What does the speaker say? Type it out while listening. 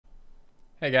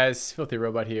Hey guys,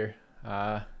 FilthyRobot here.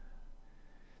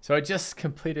 So I just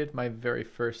completed my very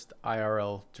first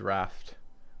IRL draft.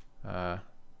 I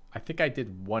think I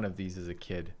did one of these as a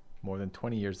kid, more than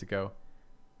 20 years ago.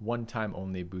 One time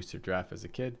only booster draft as a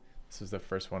kid. This was the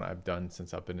first one I've done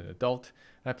since I've been an adult.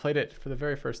 And I played it for the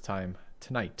very first time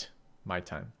tonight, my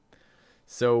time.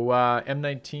 So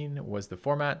M19 was the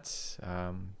format,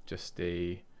 just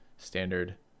a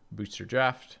standard booster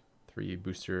draft, 3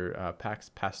 booster packs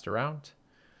passed around.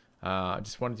 I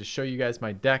just wanted to show you guys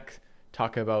my deck,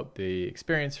 talk about the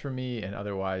experience for me, and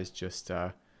otherwise just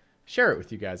share it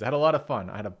with you guys. I had a lot of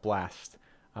fun. I had a blast.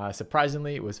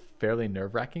 Surprisingly, it was fairly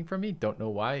nerve-wracking for me. Don't know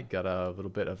why. Got a little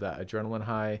bit of that adrenaline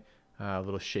high, a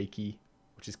little shaky,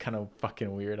 which is kind of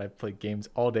fucking weird. I play games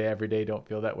all day, every day. Don't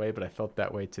feel that way, but I felt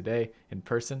that way today in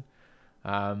person.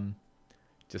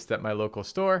 Just at my local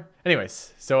store.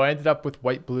 Anyways, so I ended up with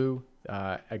white-blue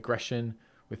aggression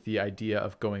with the idea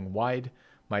of going wide.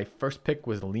 My first pick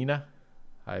was Lena.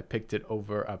 I picked it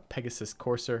over a Pegasus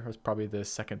Courser. It was probably the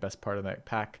second best part of that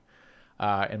pack.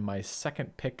 And my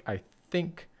second pick, I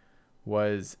think,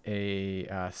 was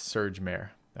a Surge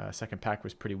Mare. Second pack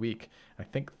was pretty weak. I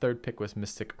think third pick was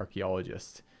Mystic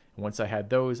Archaeologist. And once I had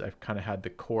those, I've kind of had the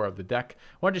core of the deck.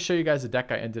 I wanted to show you guys the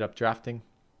deck I ended up drafting.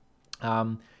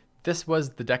 This was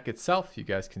the deck itself. You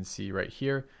guys can see right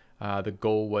here. The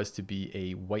goal was to be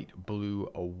a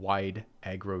white-blue, a wide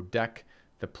aggro deck.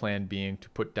 The plan being to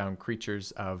put down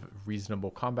creatures of reasonable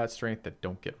combat strength that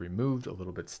don't get removed, a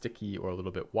little bit sticky or a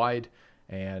little bit wide,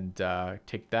 and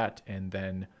take that and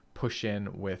then push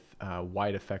in with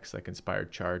wide effects like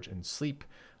Inspired Charge and Sleep,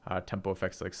 tempo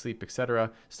effects like Sleep, etc.,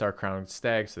 Star-Crowned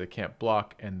Stag so they can't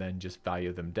block, and then just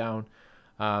value them down.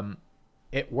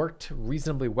 It worked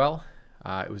reasonably well.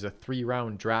 It was a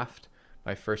 3-round draft.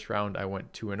 My first round I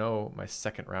went 2-0, my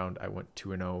second round I went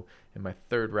 2-0, and my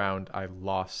third round I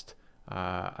lost.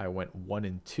 I went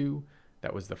 1-2.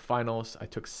 That was the finals. I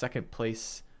took second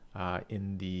place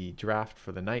in the draft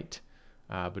for the night,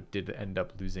 but did end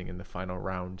up losing in the final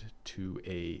round to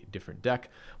a different deck.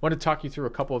 I want to talk you through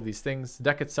a couple of these things. The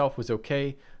deck itself was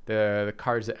okay. The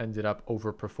cards that ended up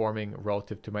overperforming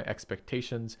relative to my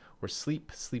expectations were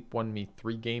Sleep. Sleep won me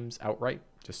 3 games outright,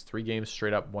 just 3 games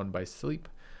straight up won by Sleep.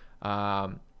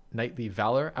 Knightly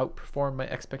Valor outperformed my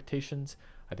expectations.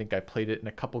 I think I played it in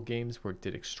a couple games where it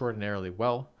did extraordinarily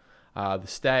well. The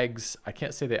Stags, I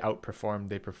can't say they outperformed.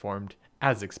 They performed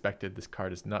as expected. This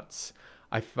card is nuts.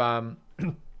 I've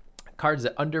cards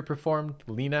that underperformed.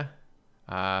 Lena.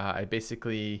 I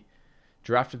basically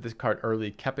drafted this card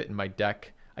early, kept it in my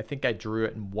deck. I think I drew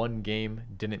it in 1 game,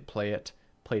 didn't play it.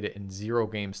 Played it in 0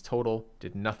 games total.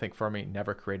 Did nothing for me.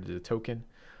 Never created a token.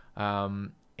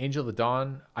 Angel of the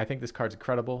Dawn. I think this card's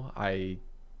incredible. I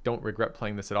don't regret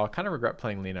playing this at all. I kind of regret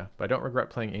playing Lena, but I don't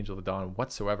regret playing Angel of the Dawn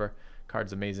whatsoever.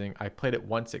 Card's amazing. I played it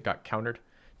once. It got countered.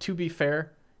 To be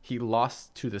fair, he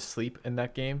lost to the Sleep in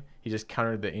that game. He just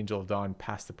countered the Angel of Dawn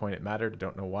past the point it mattered. I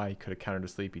don't know why. He could have countered the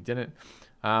Sleep. He didn't.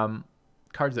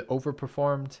 Cards that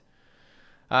overperformed.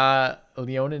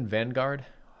 Leonin Vanguard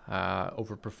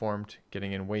overperformed,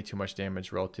 getting in way too much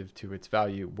damage relative to its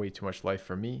value. Way too much life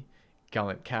for me.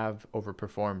 Gallant Cav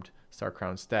overperformed.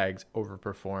 Star-Crowned Stags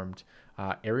overperformed.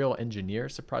 Aerial Engineer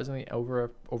surprisingly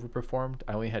overperformed.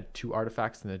 I only had 2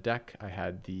 artifacts in the deck. I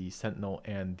had the Sentinel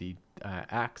and the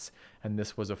Axe, and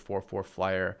this was a 4/4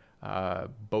 flyer.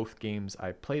 Both games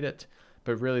I played it,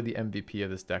 but really the MVP of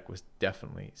this deck was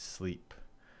definitely Sleep.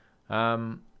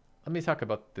 Let me talk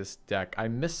about this deck. I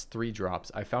missed 3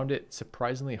 drops. I found it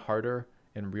surprisingly harder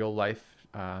in real life.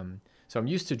 So I'm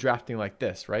used to drafting like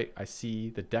this, right? I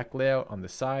see the deck layout on the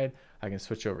side. I can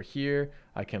switch over here.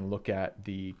 I can look at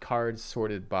the cards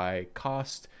sorted by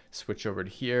cost, switch over to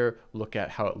here, look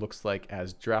at how it looks like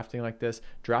as drafting like this.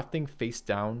 Drafting face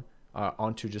down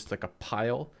onto just like a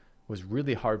pile was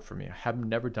really hard for me. I have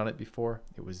never done it before.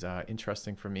 It was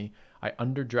interesting for me. I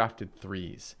underdrafted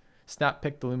 3s. Snap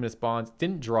picked the Luminous Bonds.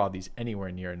 Didn't draw these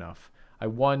anywhere near enough. I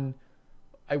won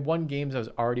games I was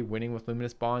already winning with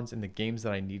Luminous Bonds, and the games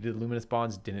that I needed Luminous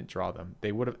Bonds didn't draw them.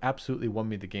 They would have absolutely won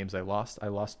me the games I lost. I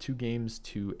lost 2 games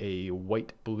to a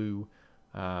white-blue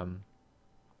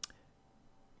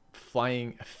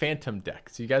flying Phantom deck.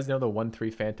 So you guys know the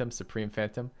 1/3 Phantom, Supreme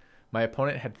Phantom? My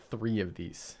opponent had 3 of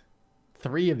these.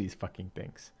 3 of these fucking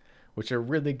things, which are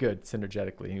really good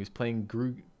synergetically. He was playing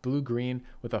blue-green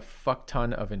with a fuck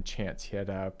ton of enchants. He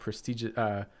had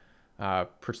Prestigious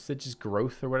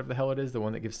Growth or whatever the hell it is, the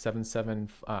one that gives 7/7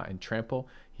 and trample.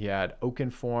 He had Oaken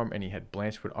Form, and he had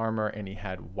Blanchwood Armor, and he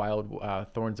had Wild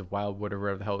Thorns of Wildwood or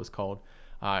whatever the hell it was called.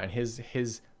 And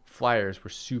his flyers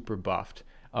were super buffed.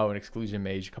 Oh, an Exclusion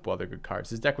Mage, a couple other good cards.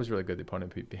 His deck was really good. The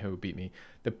opponent who beat me.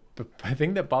 The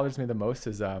thing that bothers me the most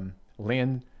is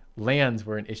lands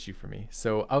were an issue for me.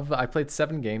 So I played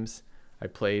 7 games. I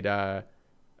played, as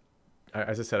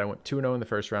I said, I went 2-0 in the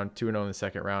first round, 2-0 in the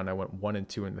second round. I went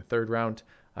 1-2 in the third round.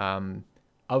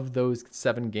 Of those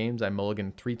 7 games, I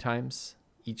mulliganed 3 times,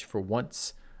 each for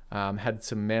once. Had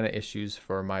some mana issues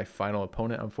for my final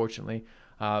opponent, unfortunately.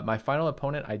 My final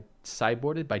opponent, I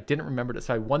sideboarded, but I didn't remember it.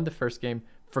 So I won the first game,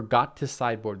 forgot to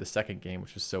sideboard the second game,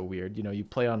 which was so weird. You know, you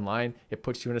play online, it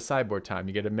puts you in a sideboard time.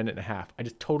 You get a minute and a half. I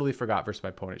just totally forgot versus my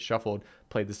opponent. Shuffled,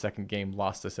 played the second game,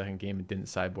 lost the second game, and didn't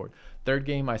sideboard. Third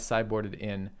game, I sideboarded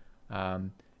in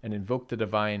and invoked the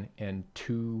Divine and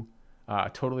 2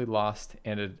 totally lost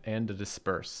and a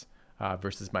Disperse.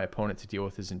 Versus my opponent to deal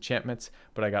with his enchantments,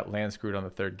 but I got land screwed on the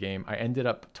third game. I ended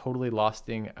up totally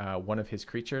losting one of his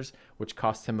creatures, which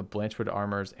cost him a Blanchwood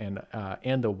Armors and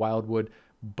a Wildwood,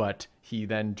 but he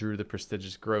then drew the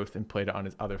Prestigious Growth and played it on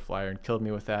his other flyer and killed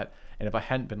me with that. And if I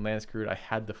hadn't been land screwed, I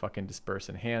had the fucking Disperse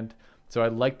in hand. So I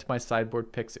liked my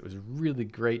sideboard picks. It was really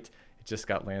great. It just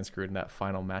got land screwed in that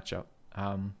final matchup.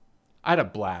 I had a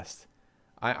blast.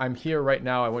 I'm here right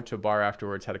now. I went to a bar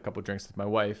afterwards, had a couple drinks with my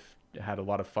wife, had a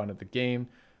lot of fun at the game.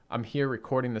 I'm here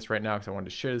recording this right now because I wanted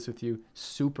to share this with you.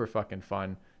 Super fucking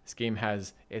fun. This game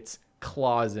has its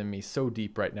claws in me so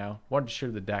deep right now. Wanted to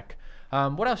share the deck.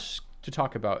 What else to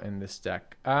talk about in this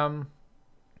deck?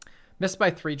 Missed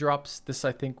by 3 drops. This,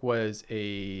 I think, was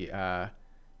a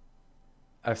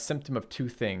symptom of 2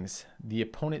 things. The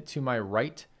opponent to my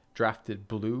right drafted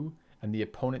blue, and the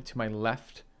opponent to my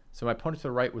left. So my opponent to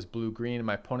the right was blue-green, and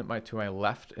my opponent to my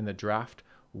left in the draft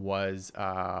was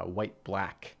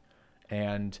white-black.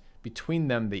 And between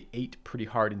them, they ate pretty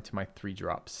hard into my 3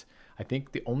 drops. I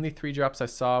think the only 3 drops I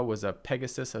saw was a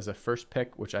Pegasus as a first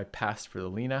pick, which I passed for the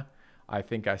Lena. I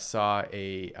think I saw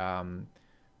the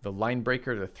Line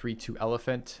Breaker, the 3/2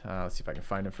 Elephant. Let's see if I can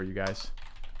find it for you guys.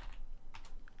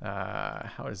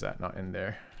 How is that not in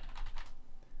there?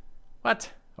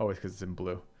 What? Oh, it's because it's in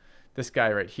blue. This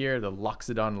guy right here, the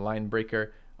Loxodon Line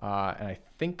Breaker. And I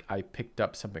think I picked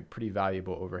up something pretty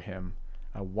valuable over him.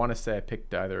 I want to say I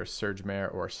picked either a Surge Mare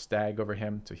or a Stag over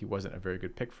him, so he wasn't a very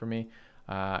good pick for me.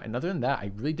 And other than that,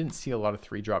 I really didn't see a lot of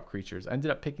 3-drop creatures. I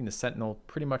ended up picking the Sentinel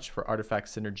pretty much for artifact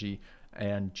synergy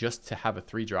and just to have a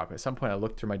 3-drop. At some point I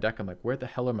looked through my deck, I'm like, where the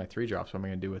hell are my 3-drops? What am I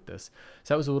going to do with this?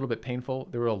 So that was a little bit painful.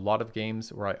 There were a lot of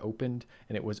games where I opened,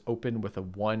 and it was open with a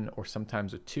 1 or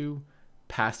sometimes a 2,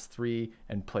 pass 3,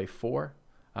 and play 4.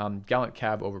 Gallant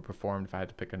Cab overperformed if I had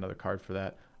to pick another card for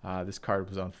that. This card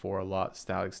was on 4 a lot.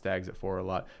 Stags at 4 a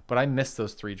lot. But I missed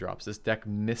those 3-drops. This deck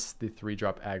missed the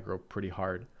 3-drop aggro pretty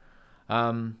hard.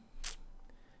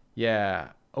 Yeah.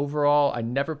 Overall, I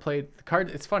never played the card.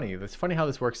 It's funny. It's funny how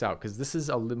this works out because this is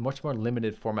a much more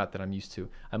limited format than I'm used to.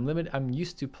 I'm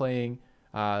used to playing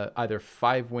either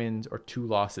 5 wins or 2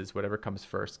 losses, whatever comes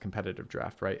first, competitive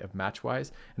draft, right, of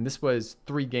match-wise. And this was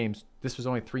 3 games. This was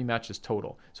only 3 matches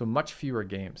total, so much fewer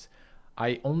games.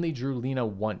 I only drew Lena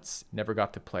once, never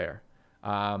got to play her.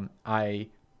 I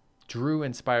drew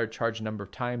Inspired Charge a number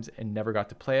of times and never got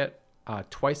to play it.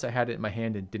 Twice I had it in my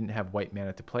hand and didn't have white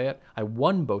mana to play it. I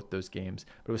won both those games,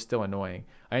 but it was still annoying.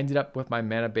 I ended up with my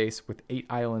mana base with 8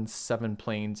 islands, 7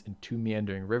 plains, and 2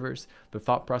 meandering rivers. The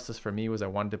thought process for me was I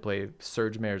wanted to play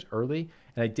Surge Mares early,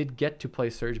 and I did get to play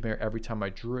Surge Mare every time I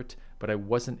drew it, but I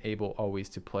wasn't able always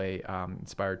to play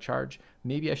Inspired Charge.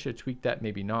 Maybe I should have tweaked that,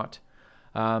 maybe not.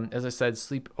 As I said,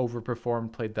 Sleep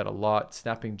overperformed, played that a lot.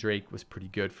 Snapping Drake was pretty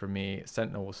good for me.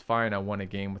 Sentinel was fine. I won a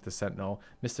game with the Sentinel.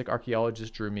 Mystic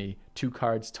Archaeologist drew me 2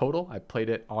 cards total. I played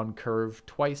it on curve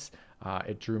twice.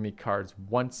 It drew me cards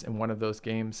once in one of those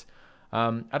games.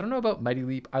 I don't know about Mighty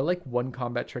Leap. I like 1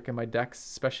 combat trick in my decks,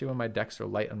 especially when my decks are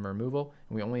light on removal.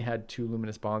 And we only had 2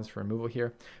 Luminous Bonds for removal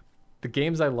here. The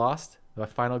games I lost, the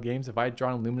final games, if I had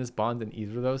drawn Luminous Bond in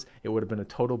either of those, it would have been a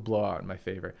total blowout in my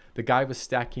favor. The guy was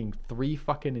stacking 3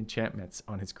 fucking enchantments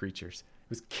on his creatures. It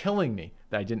was killing me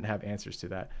that I didn't have answers to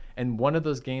that. And one of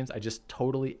those games, I just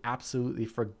totally, absolutely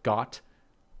forgot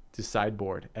to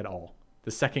sideboard at all.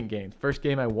 The second game. First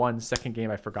game I won, second game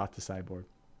I forgot to sideboard.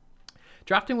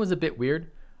 Drafting was a bit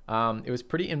weird. It was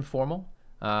pretty informal.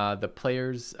 The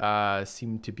players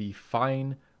seemed to be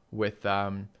fine with...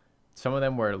 some of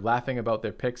them were laughing about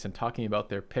their picks and talking about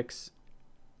their picks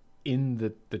in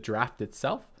the draft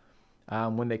itself.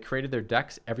 When they created their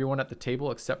decks, everyone at the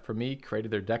table except for me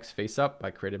created their decks face up.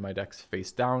 I created my decks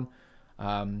face down.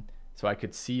 So I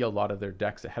could see a lot of their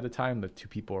decks ahead of time, the 2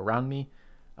 people around me.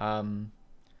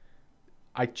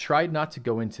 I tried not to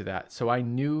go into that. So I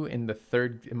knew in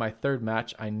my third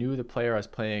match, I knew the player I was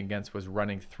playing against was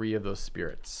running 3 of those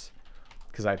spirits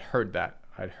because I'd heard that.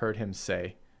 I'd heard him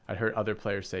say. I'd heard other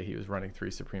players say he was running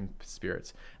 3 Supreme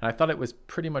Spirits. And I thought it was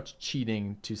pretty much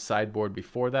cheating to sideboard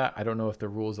before that. I don't know if the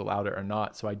rules allowed it or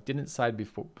not. So I didn't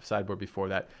sideboard before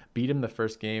that. Beat him the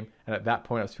first game. And at that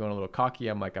point, I was feeling a little cocky.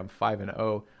 I'm like, I'm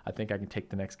 5-0. I think I can take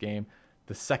the next game.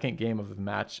 The second game of the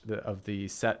match, of the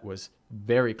set, was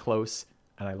very close.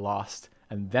 And I lost.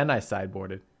 And then I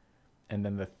sideboarded. And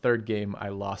then the third game, I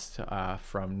lost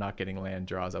from not getting land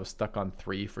draws. I was stuck on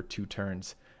 3 for 2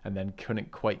 turns. And then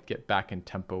couldn't quite get back in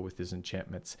tempo with his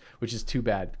enchantments, which is too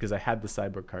bad because I had the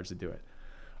sideboard cards to do it.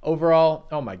 Overall,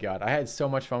 oh my god, I had so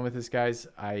much fun with this, guys.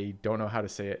 I don't know how to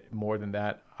say it more than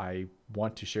that. I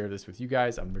want to share this with you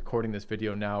guys. I'm recording this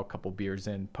video now, a couple beers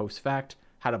in, post-fact.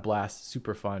 Had a blast,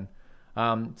 super fun.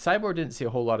 Sideboard didn't see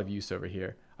a whole lot of use over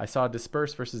here. I saw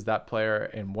Disperse versus that player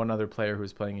and one other player who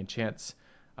was playing Enchants.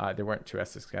 There weren't 2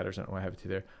 Essence Scatters. I don't know why I have 2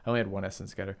 there. I only had 1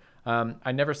 Essence Scatter.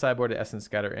 I never sideboarded Essence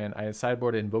Scatter, and I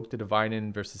sideboarded Invoke the Divine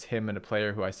in versus him and a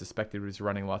player who I suspected was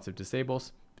running lots of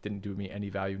disables. Didn't do me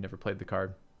any value, never played the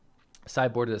card.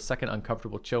 Sideboarded a second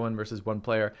Uncomfortable Chill in versus one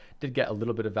player. Did get a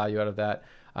little bit of value out of that.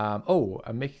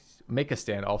 Make a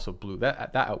Stand also blew.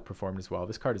 That outperformed as well.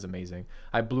 This card is amazing.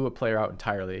 I blew a player out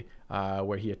entirely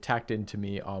where he attacked into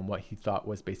me on what he thought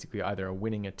was basically either a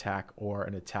winning attack or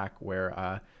an attack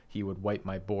where he would wipe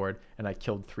my board, and I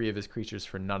killed 3 of his creatures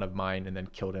for none of mine and then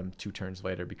killed him 2 turns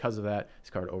later. Because of that, this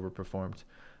card overperformed.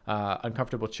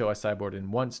 Uncomfortable Chill I sideboarded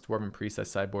in once. Dwarven Priest I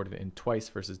sideboarded in twice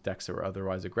versus decks that were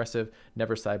otherwise aggressive.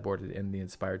 Never sideboarded in the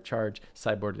Inspired Charge.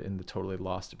 Sideboarded in the Totally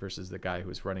Lost versus the guy who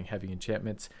was running heavy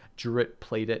enchantments. Druid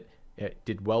played it. It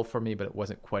did well for me, but it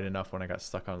wasn't quite enough when I got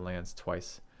stuck on lands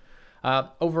twice.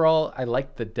 Overall, I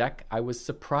liked the deck. I was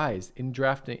surprised.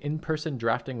 In-person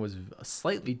drafting was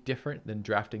slightly different than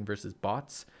drafting versus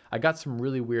bots. I got some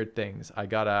really weird things. I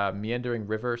got a Meandering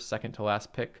River, second to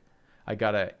last pick. I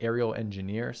got a Aerial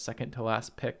Engineer, second to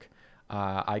last pick.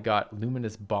 I got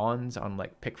Luminous Bonds on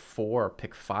like pick 4 or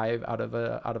pick 5 out of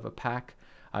a pack.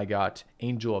 I got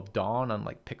Angel of Dawn on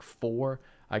like pick 4.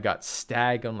 I got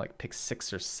Stag on like pick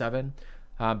 6 or 7.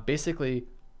 Basically,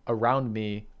 around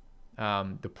me,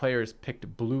 the players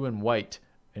picked blue and white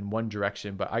in one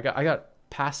direction, but I got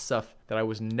past stuff that I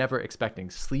was never expecting.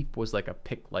 Sleep was like a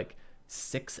pick like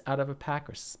 6 out of a pack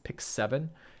or pick 7,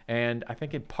 and I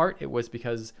think in part it was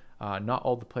because not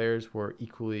all the players were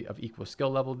of equal skill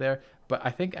level there, but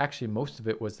I think actually most of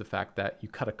it was the fact that you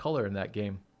cut a color in that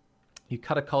game. You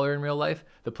cut a color in real life,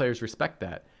 the players respect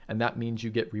that, and that means you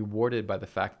get rewarded by the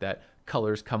fact that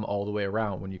colors come all the way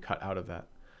around when you cut out of that.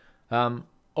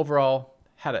 Overall,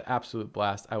 had an absolute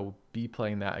blast. I will be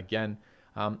playing that again.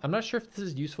 I'm not sure if this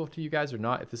is useful to you guys or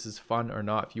not, if this is fun or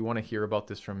not, if you want to hear about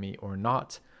this from me or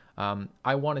not.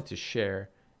 I wanted to share,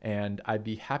 and I'd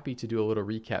be happy to do a little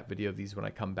recap video of these when I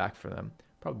come back for them.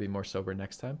 Probably more sober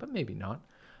next time, but maybe not.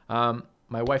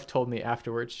 My wife told me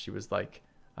afterwards, she was like,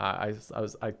 I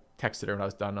texted her when I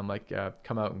was done. I'm like,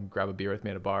 come out and grab a beer with me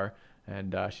at a bar.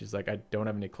 And she's like, I don't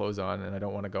have any clothes on and I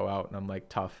don't want to go out. And I'm like,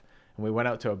 tough. And we went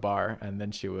out to a bar, and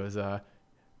then she was,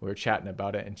 we were chatting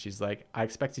about it, and she's like, I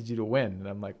expected you to win. And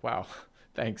I'm like, wow,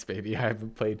 thanks, baby. I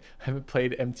haven't played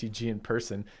MTG in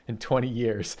person in 20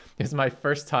 years. It's my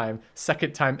first time,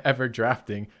 second time ever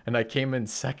drafting, and I came in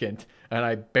second, and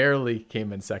I barely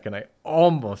came in second. I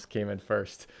almost came in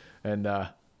first, and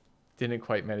didn't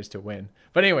quite manage to win.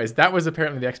 But anyways, that was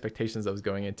apparently the expectations I was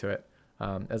going into it.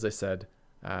 As I said,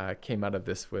 came out of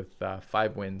this with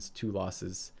 5 wins, 2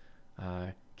 losses.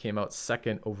 Came out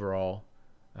second overall.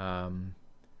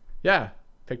 Yeah,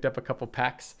 picked up a couple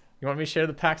packs. You want me to share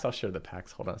the packs? I'll share the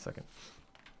packs. Hold on a second.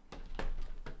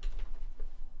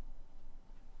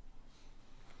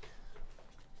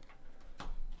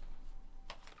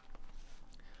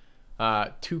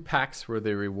 Two packs were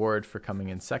the reward for coming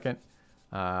in second.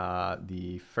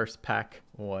 The first pack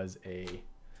was a...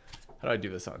 How do I do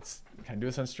this on... Can I do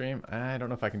this on stream? I don't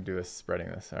know if I can do this spreading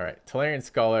this. All right. Tolarian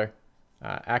Scholar,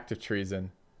 Act of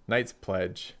Treason, Knight's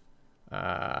Pledge,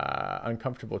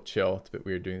 Uncomfortable Chill. It's a bit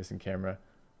weird doing this in camera.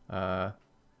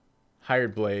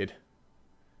 Hired Blade.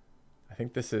 I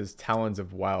think this is Talons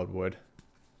of Wildwood.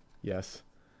 Yes.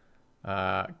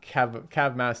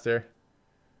 Cav Master.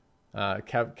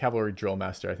 Cavalry Drill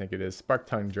Master, I think it is. Spark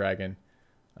Tongue Dragon.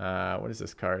 What is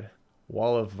this card?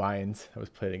 Wall of Vines. That was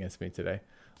played against me today.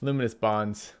 Luminous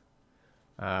Bonds.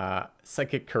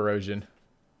 Psychic Corrosion.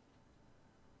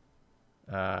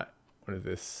 What is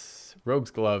this?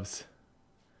 Rogue's Gloves.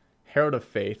 Herald of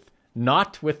Faith.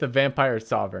 Not with the Vampire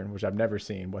Sovereign, which I've never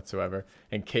seen whatsoever.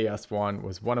 And Chaos Wand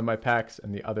was one of my packs,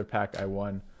 and the other pack I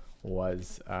won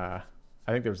was, I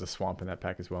think there was a Swamp in that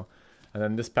pack as well. And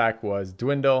then this pack was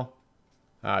Dwindle,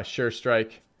 Sure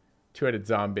Strike, Two-Headed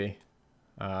Zombie,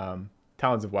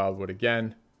 Talons of Wildwood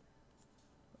again.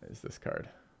 What is this card?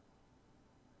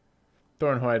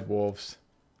 Thornhide Wolves.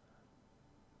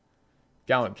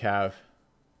 Gallant Cav.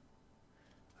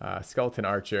 Skeleton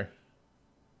Archer.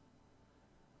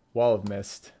 Wall of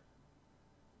Mist.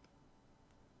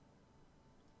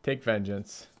 Take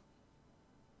Vengeance.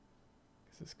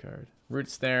 What's this card? Root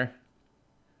Snare.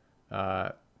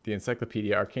 The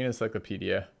Encyclopedia, Arcane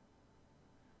Encyclopedia.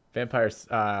 Vampires,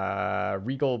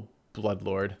 Regal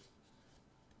Bloodlord.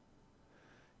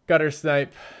 Gutter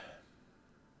Snipe.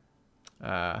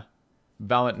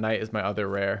 Valiant Knight is my other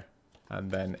rare. And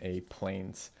then a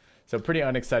Plains. So pretty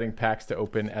unexciting packs to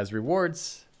open as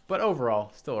rewards. But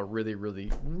overall, still a really,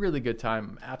 really, really good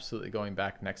time. I'm absolutely going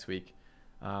back next week.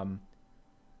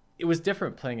 It was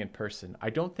different playing in person. I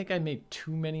don't think I made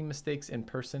too many mistakes in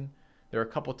person. There were a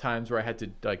couple times where I had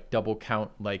to like double count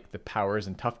like the powers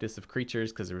and toughness of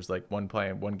creatures because there was like one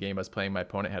game I was playing, my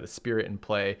opponent had a spirit in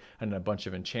play and a bunch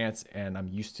of enchants, and I'm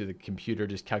used to the computer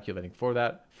just calculating for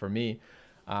that for me.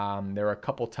 There were a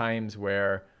couple times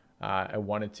where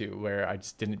where I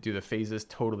just didn't do the phases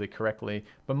totally correctly,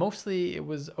 but mostly it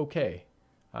was okay.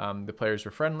 The players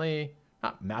were friendly,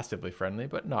 not massively friendly,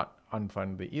 but not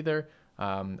unfriendly either.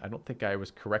 I don't think I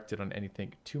was corrected on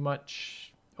anything too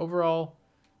much. Overall,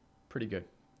 pretty good.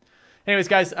 Anyways,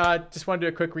 guys, just wanted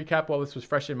to do a quick recap while this was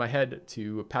fresh in my head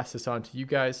to pass this on to you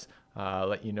guys,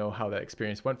 let you know how that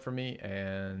experience went for me,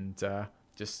 and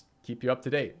just keep you up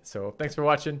to date. So thanks for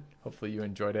watching. Hopefully you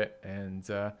enjoyed it, and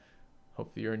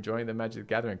hopefully you're enjoying the Magic the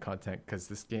Gathering content because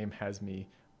this game has me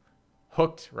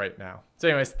hooked right now. So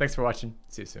anyways, thanks for watching.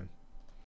 See you soon.